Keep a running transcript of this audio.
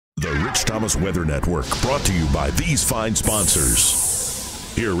Rich Thomas Weather Network, brought to you by these fine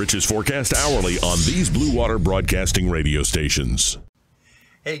sponsors. Hear Rich's forecast hourly on these Blue Water Broadcasting radio stations.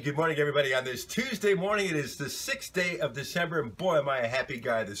 Hey, good morning, everybody. On this Tuesday morning, it is the 6th day of December, and boy, am I a happy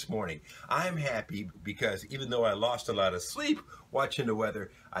guy this morning. I'm happy because even though I lost a lot of sleep watching the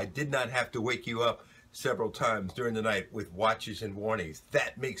weather, I did not have to wake you up several times during the night with watches and warnings.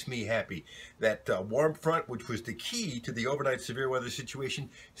 That makes me happy. That warm front, which was the key to the overnight severe weather situation,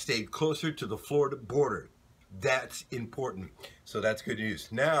 stayed closer to the Florida border. That's important. So that's good news.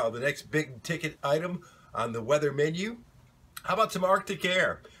 Now, the next big ticket item on the weather menu. How about some Arctic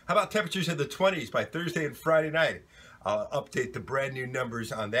air? How about temperatures in the 20s by Thursday and Friday night? I'll update the brand new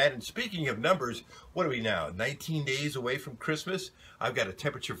numbers on that. And speaking of numbers, what are we now? 19 days away from Christmas? I've got a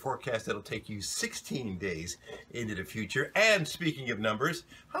temperature forecast that'll take you 16 days into the future. And speaking of numbers,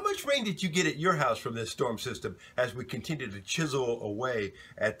 how much rain did you get at your house from this storm system as we continue to chisel away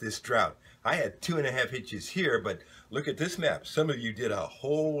at this drought? I had 2.5 inches here, but look at this map. Some of you did a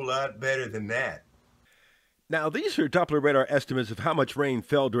whole lot better than that. Now, these are Doppler radar estimates of how much rain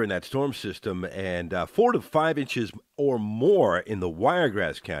fell during that storm system, and 4 to 5 inches or more in the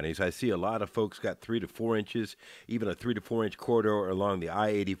Wiregrass counties. I see a lot of folks got 3 to 4 inches, even a 3 to 4 inch corridor along the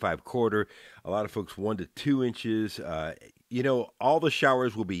I-85 corridor. A lot of folks 1 to 2 inches. All the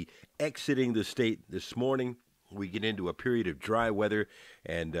showers will be exiting the state this morning. We get into a period of dry weather,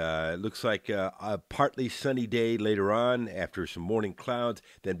 and it looks like a partly sunny day later on after some morning clouds,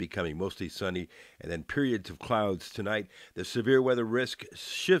 then becoming mostly sunny, and then periods of clouds tonight. The severe weather risk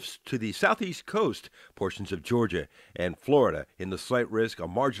shifts to the southeast coast, portions of Georgia and Florida. In the slight risk, a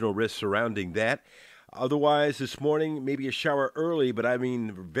marginal risk surrounding that. Otherwise, this morning, maybe a shower early, but I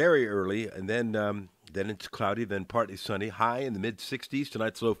mean very early, and then it's cloudy, then partly sunny. High in the mid-60s.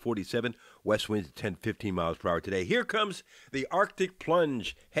 Tonight's low 47. West winds at 10-15 miles per hour today. Here comes the Arctic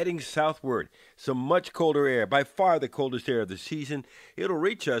plunge heading southward. Some much colder air, by far the coldest air of the season. It'll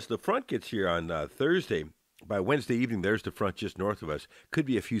reach us. The front gets here on Thursday. By Wednesday evening, there's the front just north of us. Could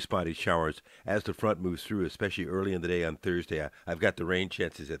be a few spotty showers as the front moves through, especially early in the day on Thursday. I've got the rain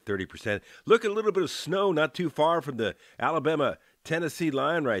chances at 30%. Look at a little bit of snow not too far from the Alabama-Tennessee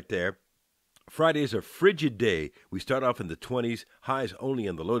line right there. Friday is a frigid day. We start off in the 20s, highs only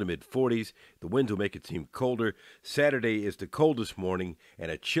in the low to mid-40s. The winds will make it seem colder. Saturday is the coldest morning and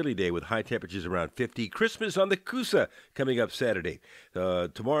a chilly day with high temperatures around 50. Christmas on the Coosa coming up Saturday.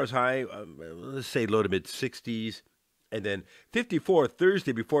 Tomorrow's high, let's say low to mid-60s. And then 54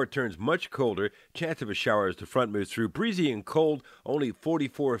 Thursday before it turns much colder. Chance of a shower as the front moves through. Breezy and cold. Only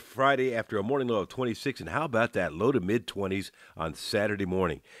 44 Friday after a morning low of 26. And how about that low to mid-20s on Saturday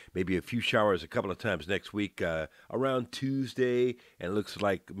morning? Maybe a few showers a couple of times next week around Tuesday. And it looks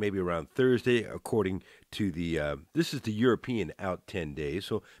like maybe around Thursday according to this is the European out 10 days.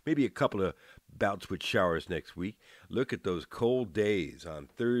 So maybe a couple of bouts with showers next week. Look at those cold days on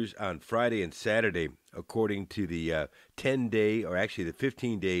Friday and Saturday, according to the 10-day, or actually the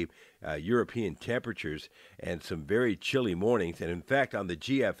 15-day European temperatures, and some very chilly mornings. And in fact, on the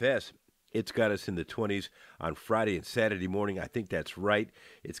GFS, it's got us in the 20s on Friday and Saturday morning. I think that's right.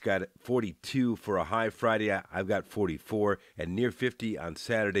 It's got 42 for a high Friday. I've got 44 and near 50 on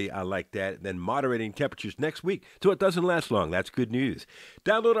Saturday. I like that. And then moderating temperatures next week, so it doesn't last long. That's good news.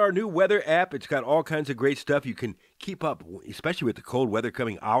 Download our new weather app. It's got all kinds of great stuff. You can keep up, especially with the cold weather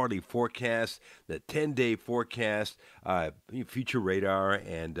coming, hourly forecast, the 10-day forecast, future radar,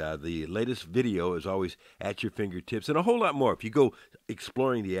 and the latest video is always at your fingertips, and a whole lot more. If you go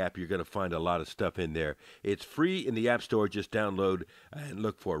exploring the app, you're going to find a lot of stuff in there. It's free in the App Store. Just download and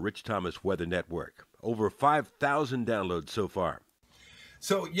look for Rich Thomas Weather Network. Over 5,000 downloads so far.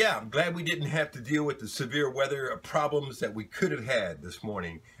 So, yeah, I'm glad we didn't have to deal with the severe weather problems that we could have had this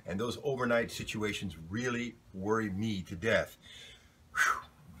morning. And those overnight situations really worry me to death. Whew.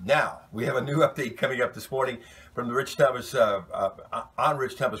 Now, we have a new update coming up this morning from the Rich Thomas, on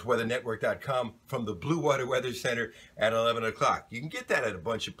RichThomasWeatherNetwork.com from the Blue Water Weather Center at 11 o'clock. You can get that at a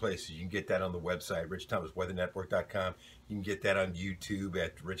bunch of places. You can get that on the website, RichThomasWeatherNetwork.com. You can get that on YouTube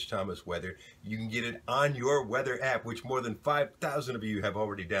at Rich Thomas Weather. You can get it on your weather app, which more than 5,000 of you have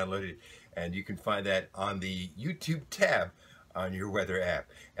already downloaded. And you can find that on the YouTube tab on your weather app.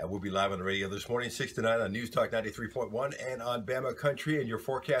 And we'll be live on the radio this morning, 6 to 9 on News Talk 93.1 and on Bama Country, and your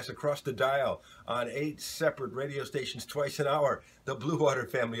forecast across the dial on 8 separate radio stations twice an hour. The Blue Water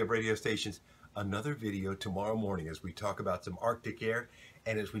family of radio stations. Another video tomorrow morning as we talk about some Arctic air,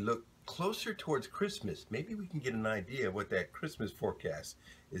 and as we look closer towards Christmas, maybe we can get an idea of what that Christmas forecast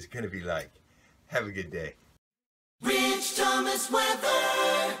is going to be like. Have a good day. Rich Thomas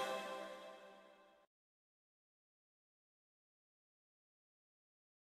Weather.